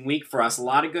polarizing week for us. A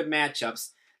lot of good matchups.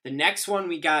 The next one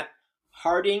we got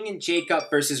Harding and Jacob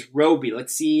versus Roby.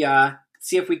 Let's see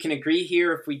if we can agree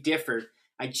here, if we differ.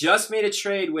 I just made a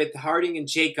trade with Harding and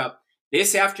Jacob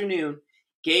this afternoon.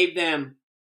 Gave them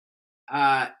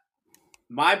my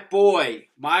boy,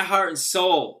 my heart and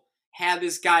soul. Had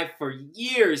this guy for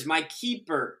years, my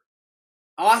keeper,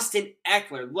 Austin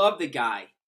Eckler. Love the guy.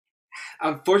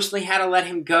 Unfortunately, had to let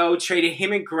him go. Traded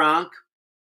him and Gronk.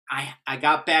 I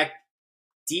got back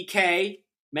DK.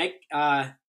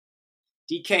 DK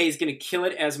is going to kill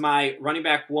it as my running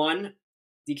back 1,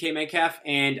 DK Metcalf,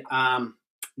 and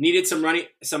needed some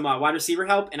wide receiver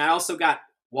help. And I also got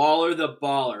Waller the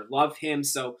baller. Love him.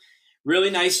 So really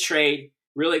nice trade.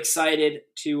 Really excited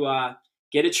to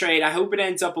get a trade. I hope it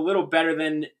ends up a little better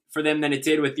for them than it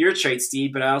did with your trade,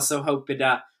 Steve, but I also hope it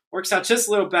works out just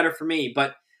a little better for me.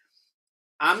 But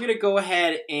I'm going to go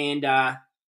ahead and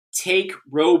take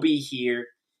Roby here.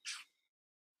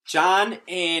 John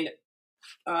and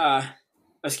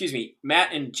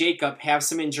Matt and Jacob have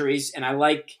some injuries, and I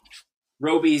like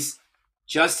Roby's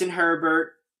Justin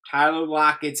Herbert, Tyler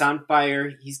Lockett's on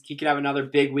fire. He could have another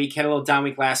big week. Had a little down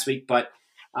week last week, but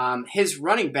his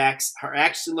running backs are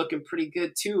actually looking pretty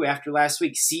good too after last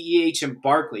week. CEH and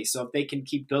Barkley. So if they can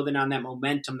keep building on that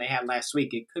momentum they had last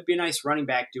week, it could be a nice running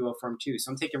back duo for him too.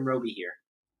 So I'm taking Roby here.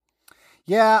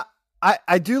 Yeah,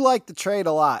 I do like the trade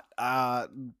a lot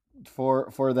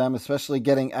for them, especially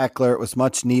getting Eckler. It was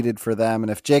much needed for them.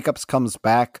 And if Jacobs comes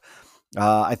back,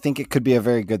 I think it could be a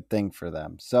very good thing for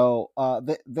them. So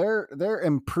they're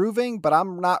improving, but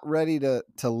I'm not ready to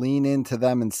lean into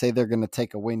them and say they're going to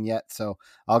take a win yet. So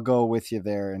I'll go with you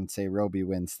there and say Roby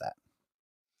wins that.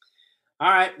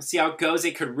 All right, we'll see how it goes.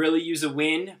 They could really use a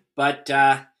win, but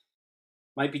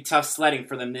might be tough sledding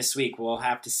for them this week. We'll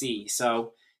have to see.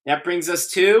 So that brings us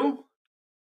to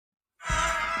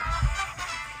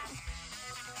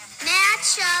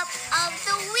Matchup of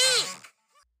the week.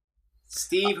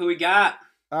 Steve, who we got?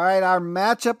 All right, our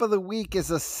matchup of the week is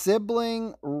a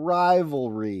sibling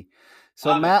rivalry.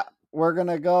 So, Matt, we're going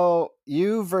to go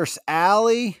you versus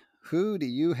Allie. Who do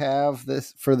you have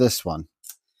for this one?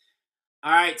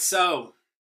 All right, so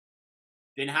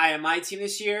been high on my team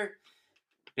this year.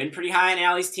 Been pretty high on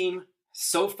Allie's team.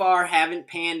 So far, haven't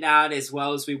panned out as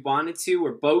well as we wanted to.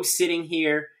 We're both sitting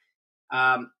here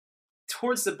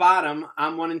towards the bottom.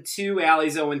 I'm 1-2.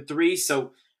 Allie's 0-3.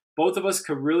 So both of us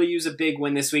could really use a big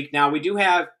win this week. Now, we do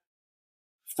have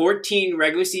 14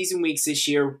 regular season weeks this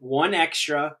year, one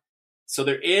extra. So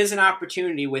there is an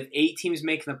opportunity with 8 teams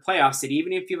making the playoffs that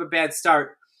even if you have a bad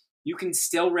start, you can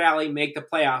still rally, make the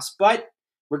playoffs. But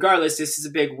regardless, this is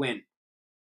a big win.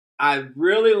 I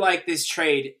really like this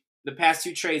trade, the past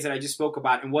 2 trades that I just spoke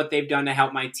about, and what they've done to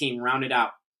help my team round it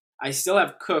out. I still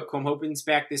have Cook, who I'm hoping is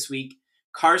back this week,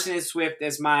 Carson and Swift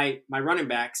as my running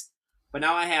backs. But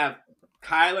now I have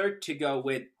Kyler to go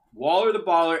with Waller the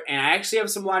baller, and I actually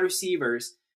have some wide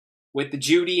receivers with the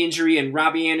Judy injury and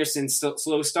Robbie Anderson's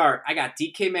slow start. I got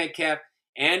DK Metcalf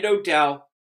and Odell.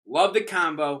 Love the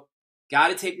combo. Got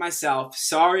to take myself.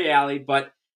 Sorry, Allie, but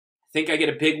I think I get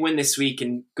a big win this week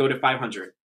and go to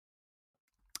 500.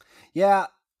 Yeah,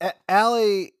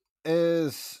 Allie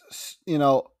is,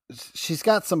 she's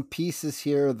got some pieces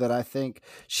here that I think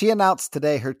she announced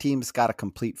today her team's got a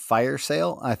complete fire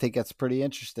sale. I think that's pretty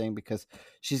interesting because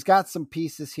she's got some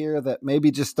pieces here that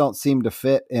maybe just don't seem to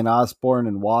fit in Osborne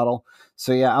and Waddle.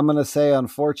 So yeah, I'm going to say,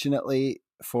 unfortunately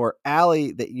for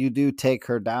Allie, that you do take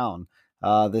her down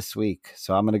this week.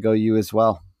 So I'm going to go you as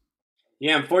well.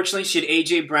 Yeah, unfortunately she had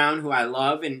A.J. Brown, who I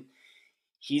love, and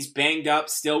he's banged up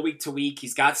still week to week.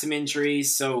 He's got some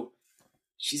injuries. So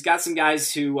she's got some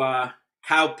guys who,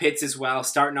 Kyle Pitts as well,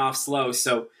 starting off slow.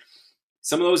 So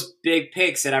some of those big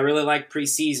picks that I really like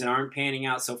preseason aren't panning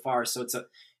out so far. So it's a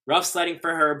rough sledding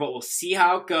for her, but we'll see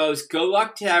how it goes. Good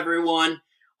luck to everyone.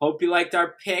 Hope you liked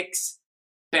our picks.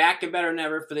 Back and better than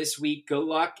ever for this week. Good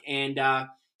luck, and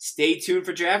stay tuned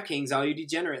for DraftKings, all you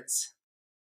degenerates.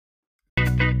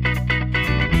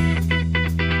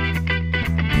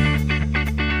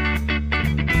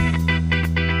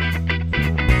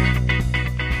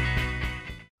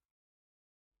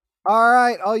 All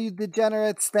right, all you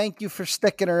degenerates, thank you for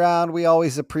sticking around. We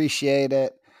always appreciate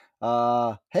it.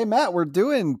 Hey, Matt, we're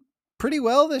doing pretty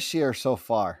well this year so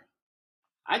far.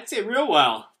 I'd say real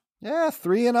well. Yeah,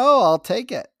 3-0. I'll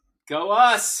take it. Go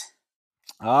us.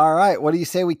 All right, what do you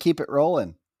say we keep it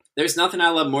rolling? There's nothing I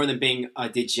love more than being a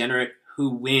degenerate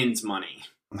who wins money.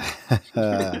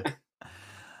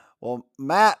 Well,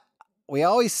 Matt, we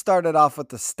always started off with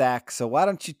the stack, so why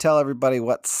don't you tell everybody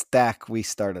what stack we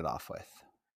started off with?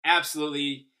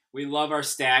 Absolutely. We love our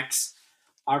stacks.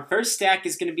 Our first stack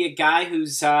is going to be a guy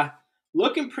who's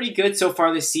looking pretty good so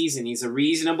far this season. He's a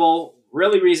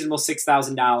really reasonable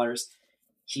 $6,000.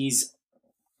 He's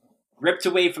ripped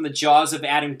away from the jaws of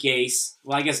Adam Gase.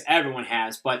 Well, I guess everyone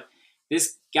has, but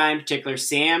this guy in particular,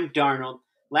 Sam Darnold.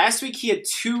 Last week he had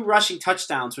 2 rushing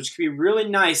touchdowns, which could be really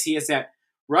nice. He has that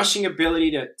rushing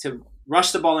ability to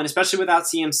rush the ball in, especially without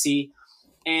CMC.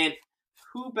 And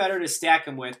who better to stack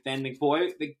him with than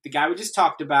the guy we just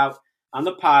talked about on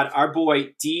the pod, our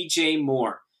boy DJ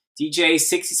Moore. DJ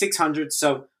 6,600,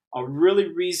 so a really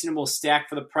reasonable stack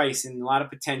for the price and a lot of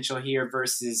potential here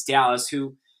versus Dallas,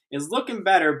 who is looking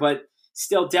better, but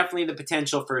still definitely the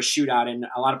potential for a shootout and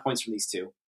a lot of points from these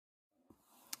two.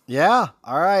 Yeah.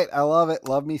 All right. I love it.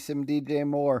 Love me some DJ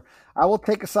Moore. I will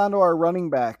take us on to our running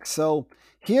back. So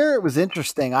here it was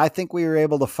interesting. I think we were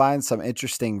able to find some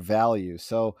interesting value.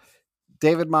 So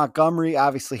David Montgomery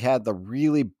obviously had the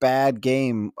really bad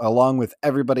game along with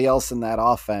everybody else in that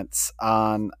offense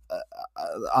on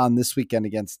this weekend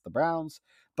against the Browns,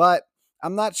 but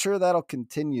I'm not sure that'll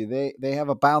continue. They have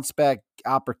a bounce back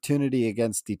opportunity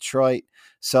against Detroit,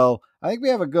 so I think we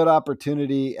have a good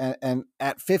opportunity. And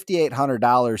at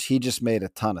 $5,800, he just made a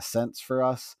ton of sense for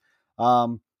us.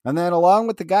 And then along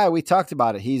with the guy, we talked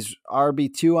about it. He's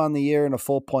RB2 on the year in a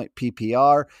full point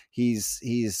PPR.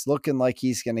 He's looking like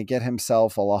he's going to get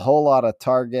himself a whole lot of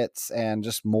targets and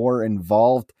just more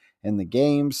involved in the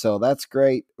game. So that's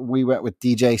great. We went with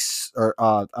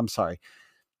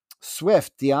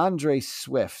Swift, DeAndre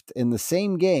Swift in the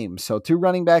same game. So two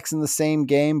running backs in the same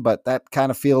game, but that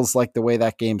kind of feels like the way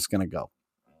that game's going to go.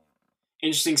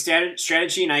 Interesting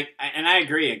strategy, and I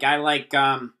agree. A guy like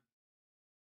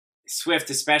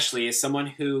Swift, especially, is someone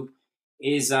who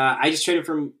is I just traded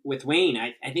with Wayne.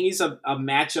 I think he's a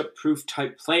matchup proof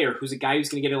type player who's a guy who's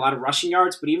going to get a lot of rushing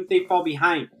yards, but even if they fall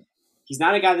behind, he's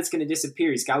not a guy that's going to disappear.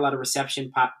 He's got a lot of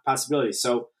reception possibilities.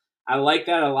 So I like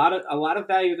that. A lot of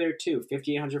value there too.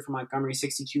 $5,800 for Montgomery,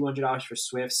 $6,200 for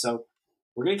Swift. So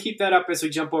we're going to keep that up as we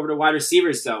jump over to wide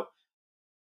receivers, though.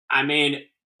 I mean,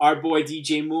 our boy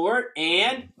DJ Moore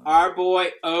and our boy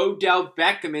Odell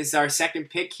Beckham is our second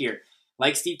pick here.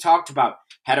 Like Steve talked about,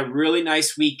 had a really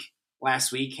nice week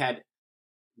last week. Had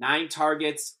 9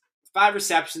 targets, 5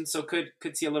 receptions, so could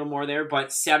see a little more there,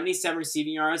 but 77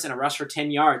 receiving yards and a rush for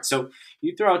 10 yards. So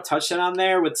you throw a touchdown on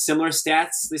there with similar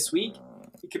stats this week,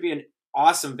 it could be an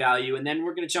awesome value. And then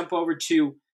we're going to jump over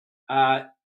to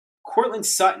Courtland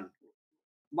Sutton.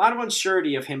 A lot of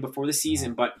unsurety of him before the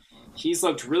season, but he's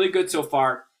looked really good so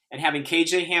far. And having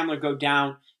KJ Hamler go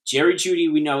down, Jerry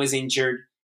Jeudy we know is injured.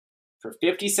 For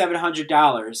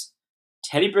 $5,700,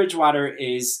 Teddy Bridgewater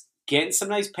is getting some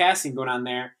nice passing going on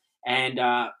there, and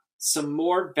some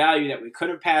more value that we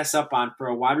couldn't pass up on for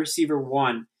a wide receiver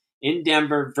 1 in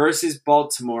Denver versus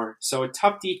Baltimore. So a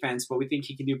tough defense, but we think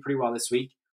he can do pretty well this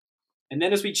week. And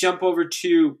then as we jump over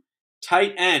to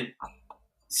tight end,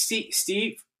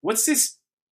 Steve, what's this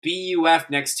BUF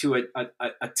next to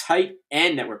a tight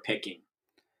end that we're picking?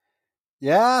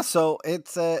 Yeah, so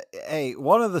it's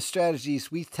one of the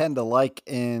strategies we tend to like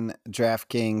in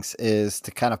DraftKings is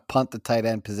to kind of punt the tight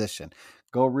end position,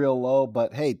 go real low.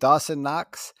 But hey, Dawson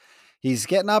Knox, he's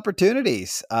getting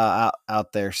opportunities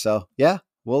out there. So yeah,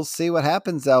 we'll see what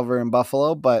happens over in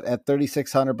Buffalo. But at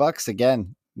 $3,600,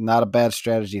 again, not a bad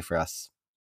strategy for us.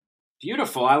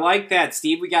 Beautiful, I like that,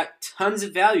 Steve. We got tons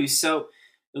of value, so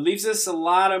it leaves us a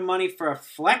lot of money for a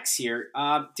flex here.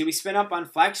 Did we spend up on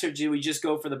flex, or did we just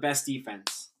go for the best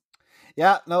defense?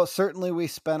 Yeah, no, certainly we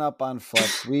spent up on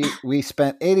flex. We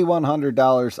spent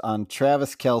 $8,100 on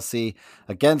Travis Kelce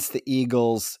against the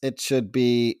Eagles. It should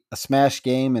be a smash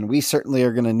game, and we certainly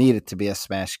are going to need it to be a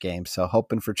smash game. So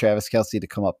hoping for Travis Kelce to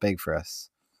come up big for us.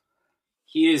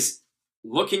 He is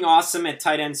looking awesome at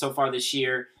tight end so far this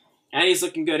year, and he's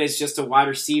looking good as just a wide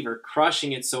receiver,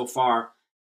 crushing it so far.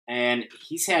 And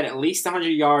he's had at least 100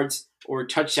 yards or a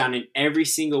touchdown in every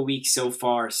single week so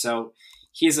far. So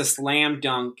he is a slam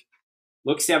dunk.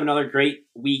 Looks to have another great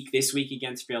week this week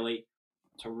against Philly.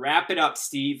 To wrap it up,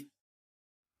 Steve,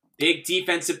 big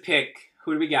defensive pick.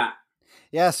 Who do we got?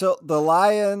 Yeah, so the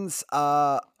Lions,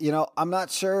 I'm not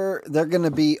sure they're going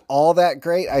to be all that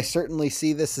great. I certainly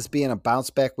see this as being a bounce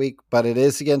back week, but it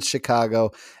is against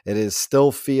Chicago. It is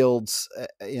still Fields,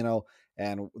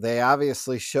 and they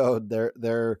obviously showed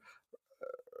their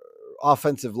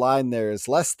offensive line there is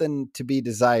less than to be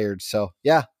desired. So,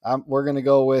 yeah, we're going to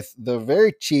go with the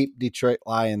very cheap Detroit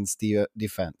Lions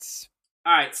defense.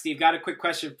 All right, Steve, got a quick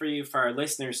question for you for our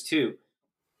listeners, too.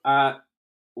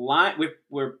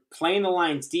 We're playing the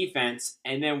Lions defense,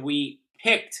 and then we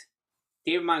picked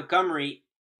David Montgomery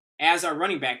as our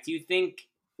running back. Do you think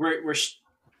we're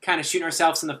kind of shooting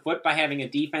ourselves in the foot by having a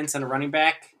defense and a running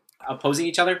back opposing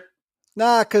each other?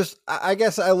 Nah, because I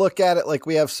guess I look at it like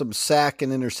we have some sack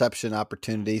and interception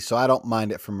opportunities, so I don't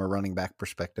mind it from a running back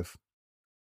perspective.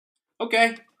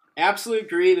 Okay, absolutely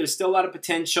agree. There's still a lot of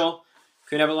potential.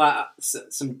 Could have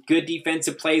some good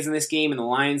defensive plays in this game, and the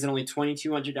Lions at only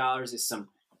 $2,200 is some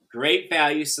great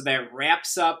value. So that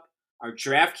wraps up our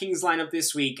DraftKings lineup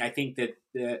this week. I think that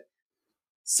the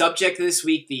subject of this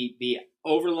week, the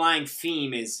overlying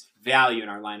theme is value in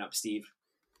our lineup, Steve.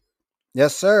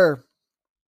 Yes, sir.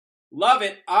 Love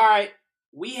it. All right.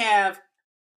 We have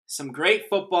some great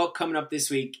football coming up this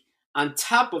week on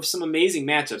top of some amazing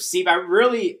matchups. Steve, I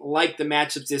really like the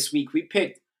matchups this week. We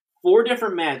picked 4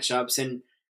 different matchups, and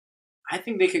I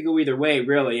think they could go either way,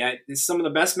 really. It's some of the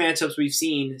best matchups we've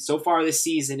seen so far this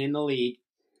season in the league.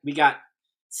 We got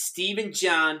Steve and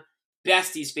John,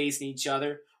 besties facing each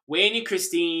other. Wayne and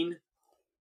Christine,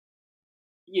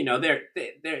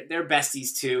 they're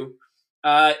besties too.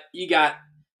 You got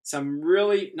some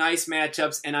really nice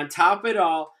matchups. And on top of it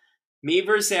all, me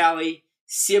versus Allie,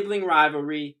 sibling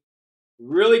rivalry,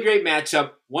 really great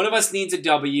matchup. One of us needs a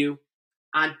W.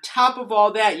 On top of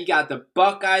all that, you got the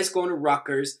Buckeyes going to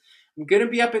Rutgers. I'm going to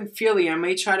be up in Philly. I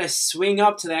may try to swing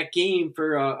up to that game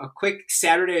for a quick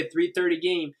Saturday at 3:30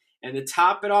 game. And to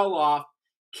top it all off,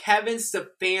 Kevin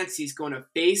Stefanski is going to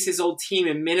face his old team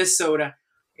in Minnesota.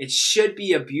 It should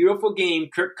be a beautiful game.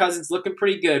 Kirk Cousins looking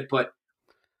pretty good, but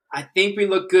I think we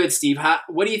look good, Steve.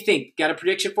 What do you think? Got a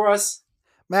prediction for us?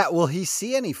 Matt, will he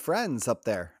see any friends up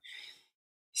there?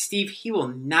 Steve, he will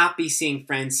not be seeing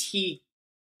friends. He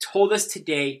told us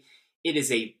today it is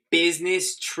a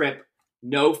business trip.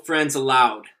 No friends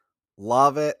allowed.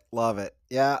 Love it. Love it.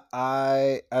 Yeah,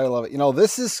 I love it.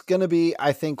 This is going to be,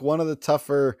 I think, one of the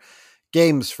tougher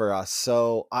games for us.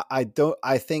 So I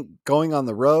think going on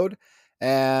the road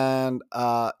and,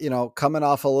 coming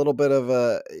off a little bit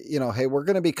of hey, we're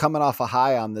going to be coming off a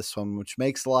high on this one, which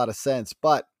makes a lot of sense.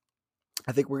 But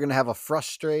I think we're going to have a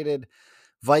frustrated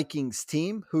Vikings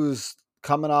team who's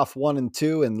coming off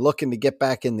 1-2 and looking to get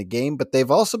back in the game, but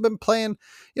they've also been playing,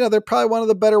 they're probably one of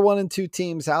the better 1-2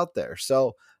 teams out there.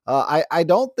 So I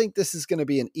don't think this is going to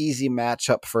be an easy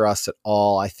matchup for us at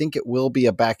all. I think it will be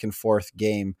a back and forth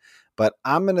game, but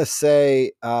I'm going to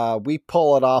say we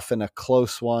pull it off in a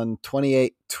close one,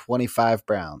 28-25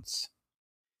 Browns.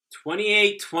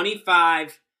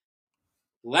 28-25.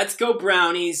 Let's go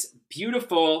Brownies.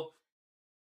 Beautiful.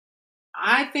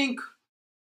 I think,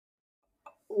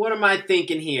 what am I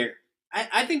thinking here?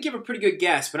 I think you have a pretty good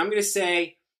guess, but I'm going to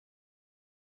say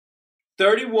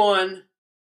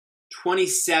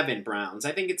 31-27 Browns.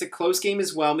 I think it's a close game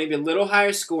as well, maybe a little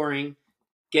higher scoring,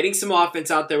 getting some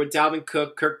offense out there with Dalvin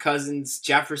Cook, Kirk Cousins,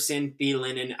 Jefferson,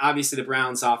 Thielen, and obviously the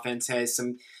Browns offense has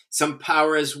some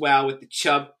power as well with the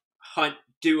Chubb Hunt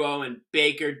duo and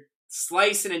Baker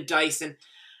slicing and dicing.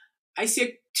 I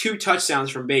see 2 touchdowns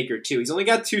from Baker, too. He's only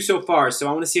got 2 so far, so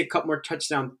I want to see a couple more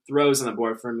touchdown throws on the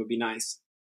board for him. Would be nice.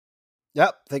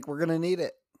 Yep, think we're going to need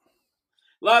it.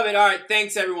 Love it. All right,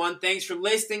 thanks, everyone. Thanks for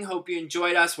listening. Hope you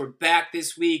enjoyed us. We're back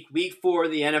this week, week 4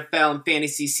 of the NFL and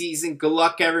fantasy season. Good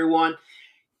luck, everyone.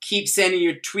 Keep sending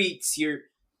your tweets, your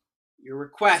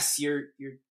requests, your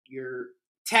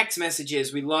text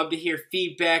messages. We love to hear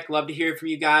feedback. Love to hear from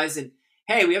you guys. And,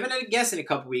 hey, we haven't had a guest in a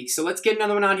couple weeks, so let's get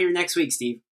another one on here next week,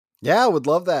 Steve. Yeah, would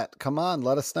love that. Come on,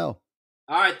 let us know.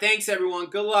 All right, thanks,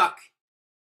 everyone. Good luck.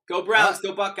 Go Browns,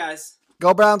 go Buckeyes.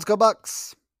 Go Browns, go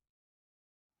Bucks.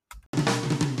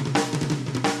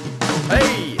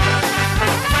 Hey!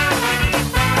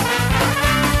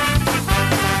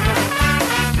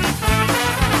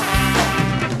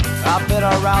 I've been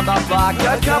around the block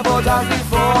a couple times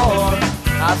before.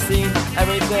 I've seen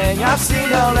everything, I've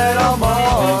seen a little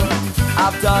more.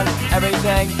 I've done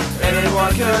everything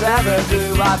anyone could ever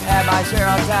do. I've had my share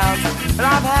of downs, and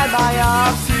I've had my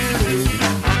ups too.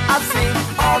 I've seen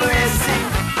all there is